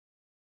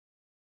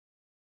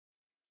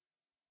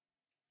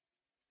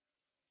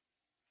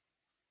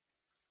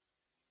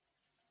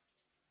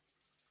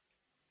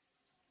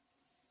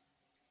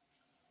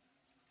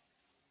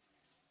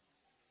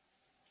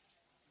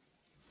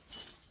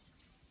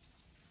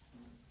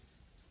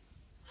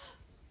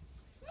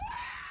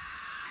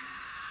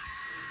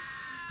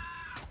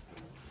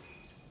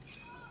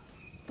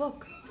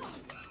Look.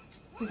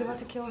 He's about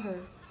to kill her.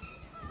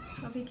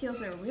 Hope he kills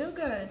her real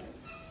good.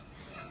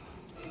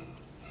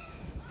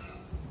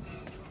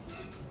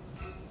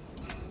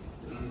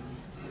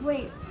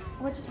 Wait,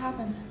 what just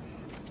happened?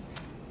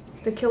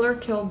 The killer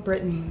killed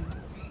Brittany.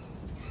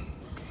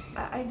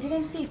 I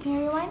didn't see. Can you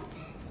rewind?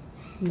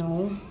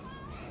 No.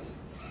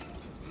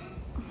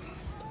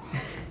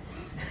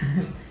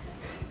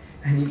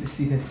 I need to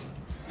see this.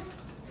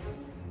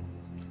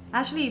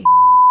 Ashley,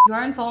 you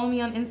aren't following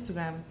me on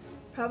Instagram.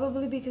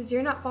 Probably because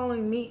you're not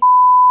following me.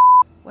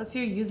 What's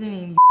your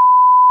username?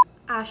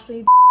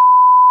 Ashley.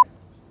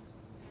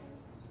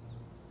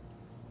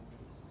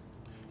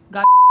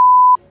 God,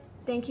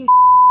 Thank you.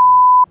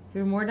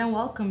 you're more than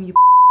welcome, you.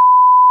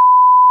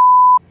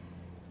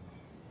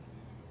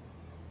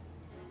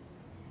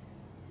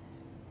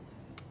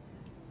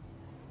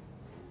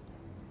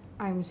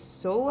 I'm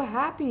so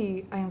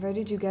happy I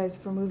invited you guys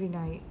for movie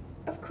night.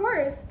 Of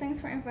course.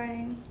 Thanks for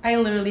inviting. I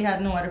literally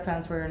had no other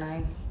plans for your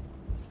night.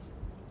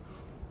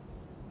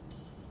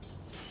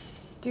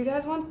 Do you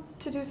guys want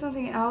to do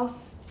something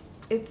else?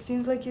 It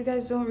seems like you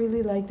guys don't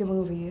really like the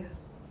movie.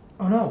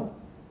 Oh no.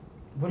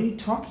 What are you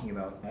talking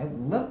about? I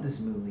love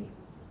this movie.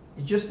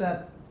 It's just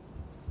that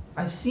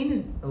I've seen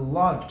it a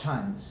lot of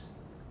times.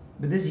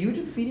 But this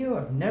YouTube video,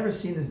 I've never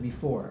seen this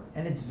before.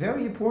 And it's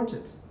very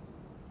important.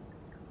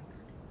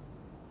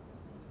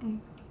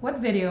 What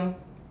video?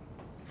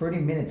 30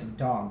 minutes of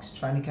dogs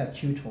trying to catch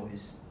chew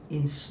toys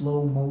in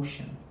slow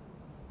motion.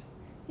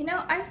 You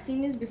know, I've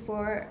seen this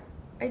before.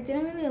 I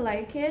didn't really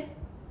like it.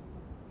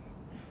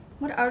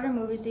 What other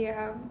movies do you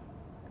have?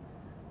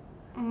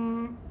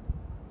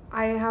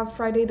 I have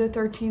Friday the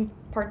 13th,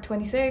 part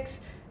 26.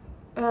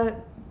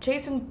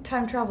 Jason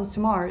time travels to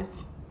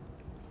Mars.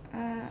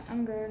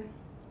 I'm good.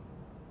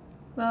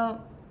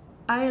 Well,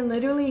 I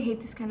literally hate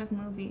this kind of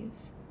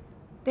movies.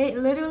 They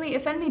literally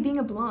offend me being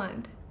a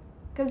blonde.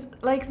 Because,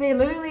 like, they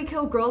literally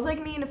kill girls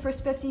like me in the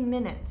first 15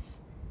 minutes.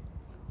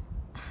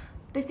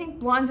 They think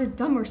blondes are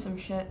dumb or some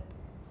shit.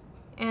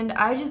 And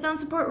I just don't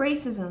support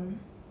racism.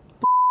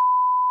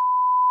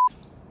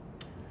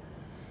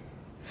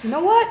 You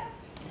know what?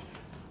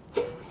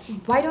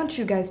 Why don't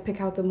you guys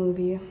pick out the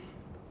movie?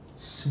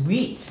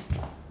 Sweet.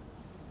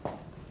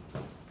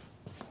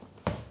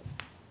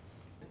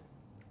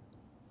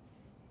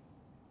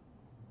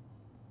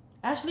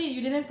 Ashley,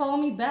 you didn't follow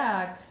me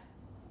back.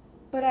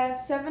 But I have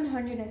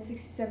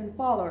 767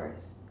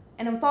 followers.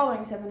 And I'm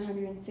following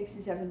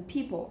 767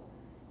 people.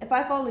 If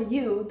I follow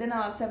you, then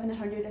I'll have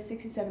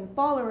 767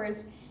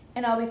 followers.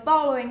 And I'll be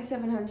following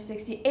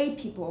 768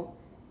 people.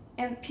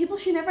 And people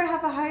should never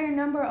have a higher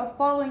number of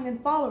following than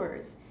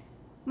followers.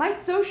 My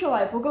social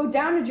life will go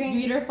down the drain.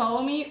 You either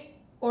follow me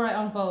or I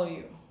unfollow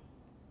you.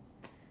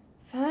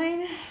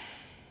 Fine.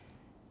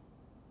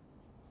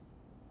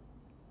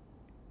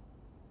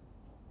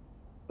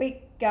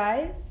 Wait,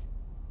 guys?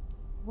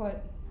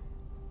 What?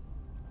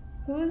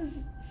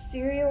 Who's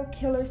Serial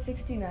Killer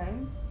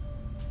 69?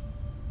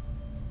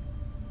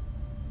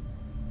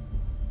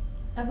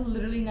 I've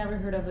literally never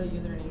heard of a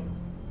username.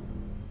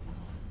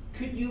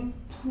 Could you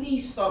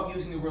please stop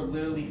using the word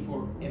literally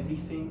for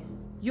everything?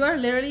 You are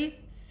literally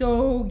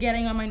so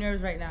getting on my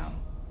nerves right now.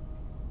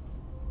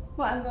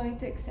 Well, I'm going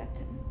to accept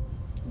him.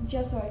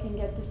 Just so I can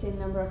get the same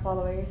number of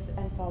followers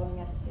and following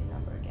at the same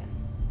number again.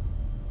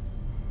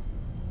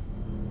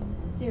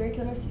 Serial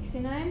Killer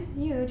 69,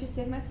 you just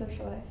saved my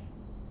social life.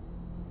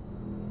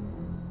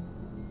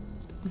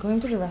 I'm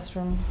going to the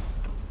restroom.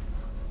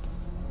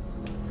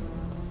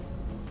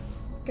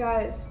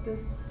 Guys,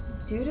 this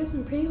dude has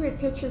some pretty weird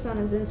pictures on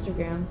his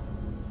Instagram.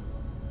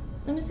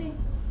 Let me see.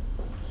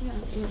 Yeah.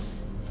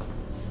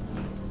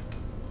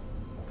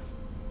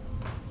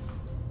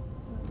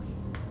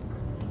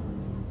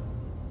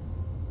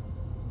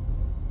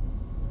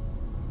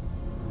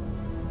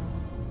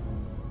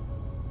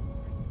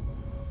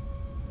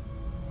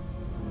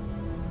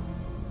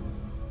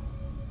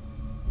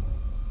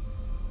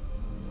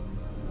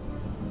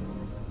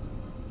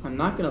 I'm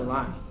not gonna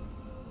lie.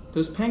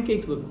 Those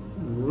pancakes look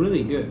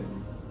really good.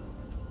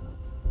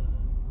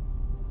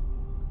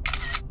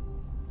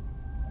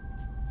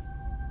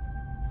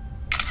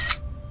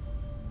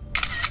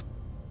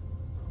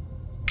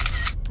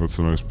 That's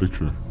a nice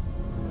picture.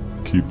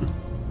 Keep it.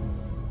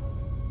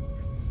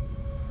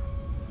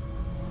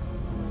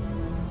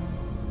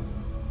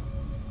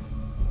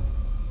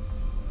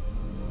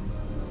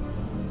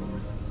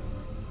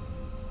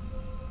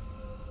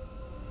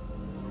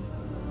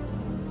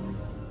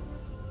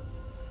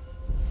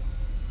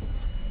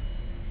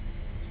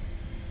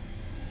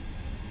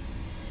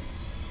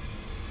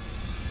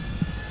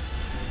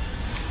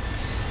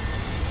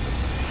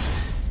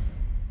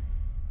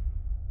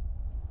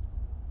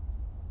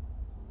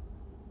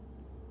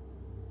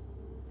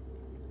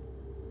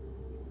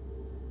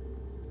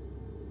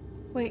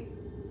 Wait,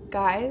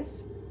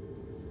 guys?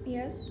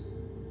 Yes?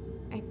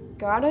 I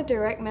got a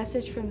direct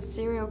message from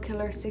Serial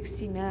Killer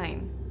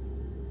 69.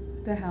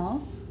 The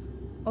hell?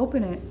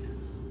 Open it.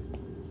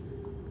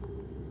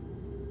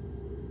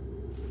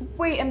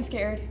 Wait, I'm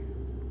scared.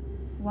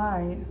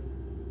 Why?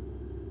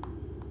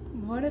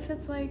 What if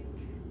it's like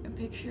a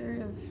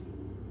picture of,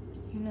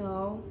 you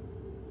know,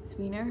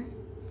 Zwiener?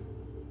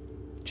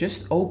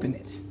 Just open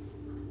it.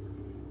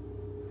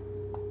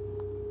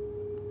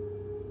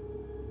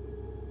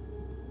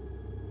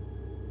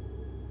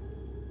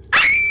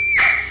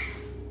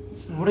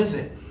 What is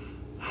it?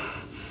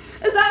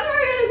 Is that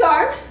Mariana's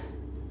arm?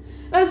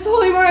 That's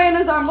totally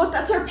Mariana's arm. Look,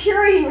 that's her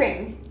purity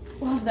ring.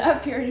 Well,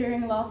 that purity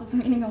ring lost its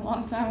meaning a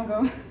long time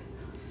ago.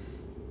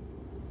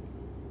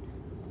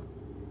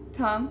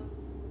 Tom,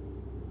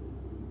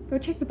 go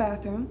check the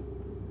bathroom.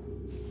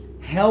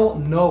 Hell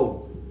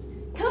no.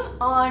 Come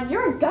on,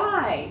 you're a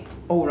guy.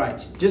 Oh,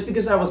 right. Just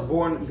because I was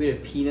born with a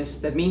penis,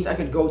 that means I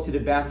could go to the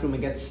bathroom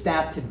and get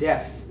stabbed to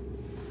death.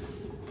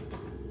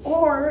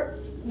 Or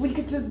we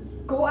could just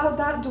go out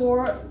that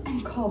door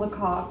and call the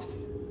cops.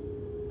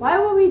 Why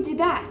would we do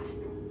that?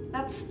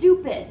 That's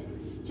stupid.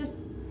 Just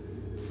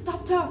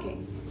stop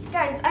talking.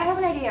 Guys, I have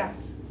an idea.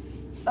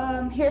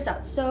 Here's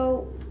out.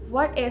 So,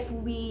 what if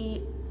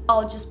we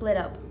all just split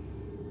up?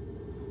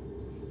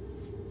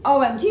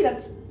 OMG,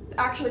 that's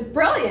actually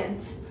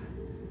brilliant.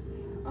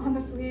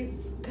 Honestly,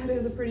 that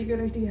is a pretty good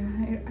idea.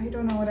 I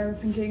don't know what I was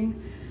thinking.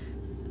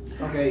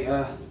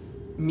 Okay,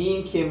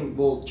 me and Kim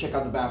will check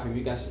out the bathroom.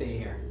 You guys stay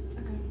here.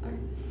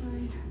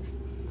 Alright.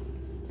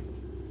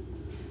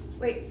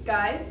 Wait,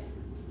 guys.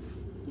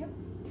 Yep.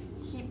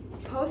 He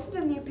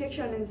posted a new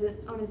picture on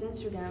his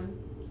Instagram.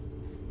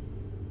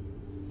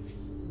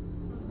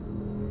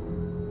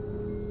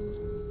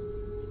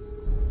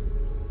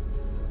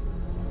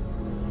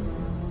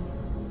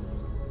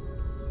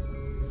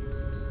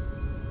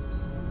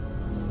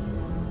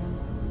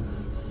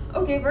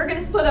 Okay, we're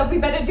gonna split up. We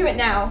better do it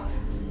now.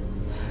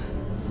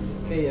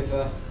 Okay,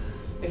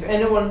 if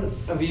any one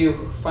of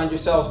you find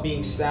yourselves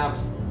being stabbed,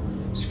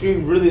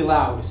 scream really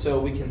loud so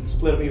we can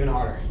split up even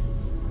harder.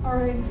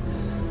 Alright.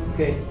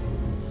 Okay,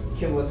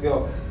 Kim, let's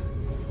go.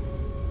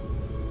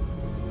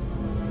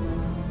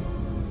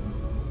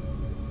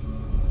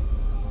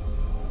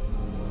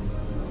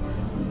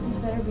 This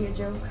better be a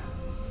joke.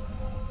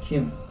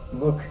 Kim,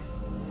 look.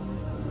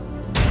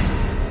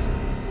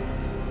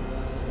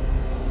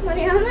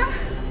 Mariana?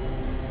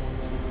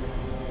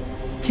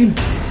 Kim,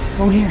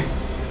 go here.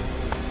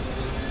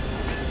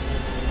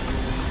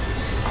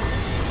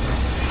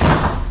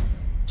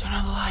 Turn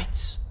on the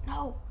lights.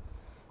 No.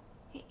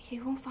 He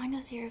won't find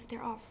us here if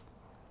they're off.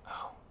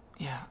 Oh,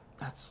 yeah,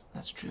 that's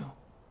true.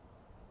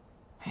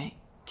 Hey,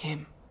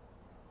 Kim,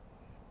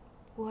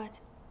 What?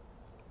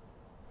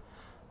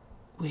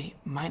 we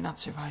might not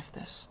survive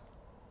this.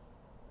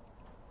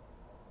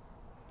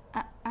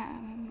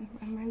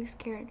 I'm really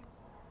scared.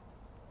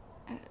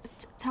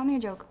 Tell me a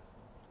joke.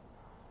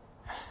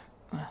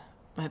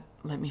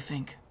 Let me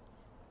think.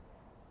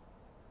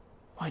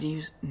 Why do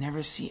you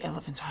never see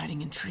elephants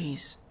hiding in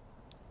trees?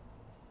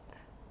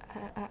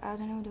 I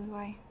don't know, dude.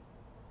 Why?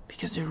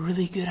 Because they're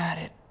really good at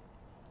it.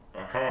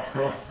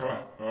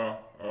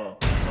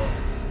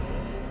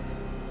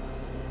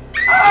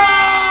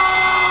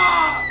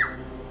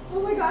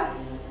 Oh my god.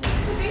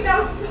 I think that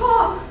was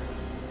Tom.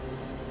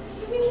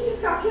 I think he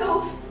just got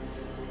killed.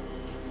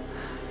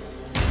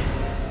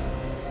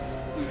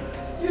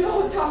 You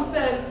know what Tom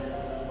said.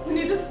 We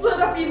need to split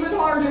up even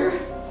harder.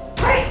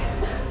 Right?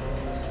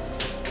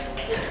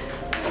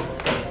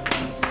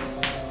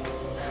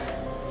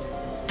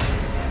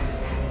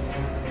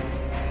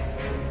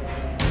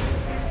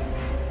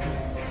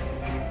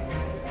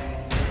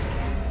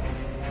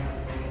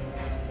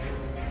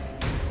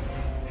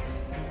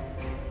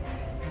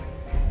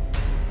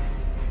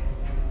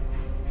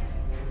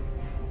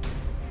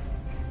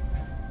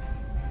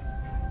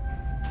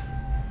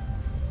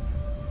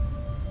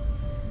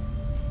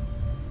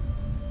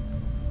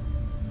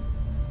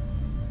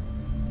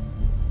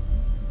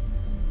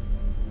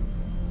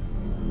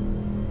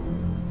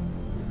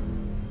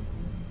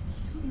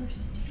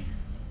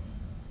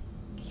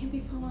 Can't be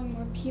following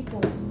more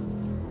people.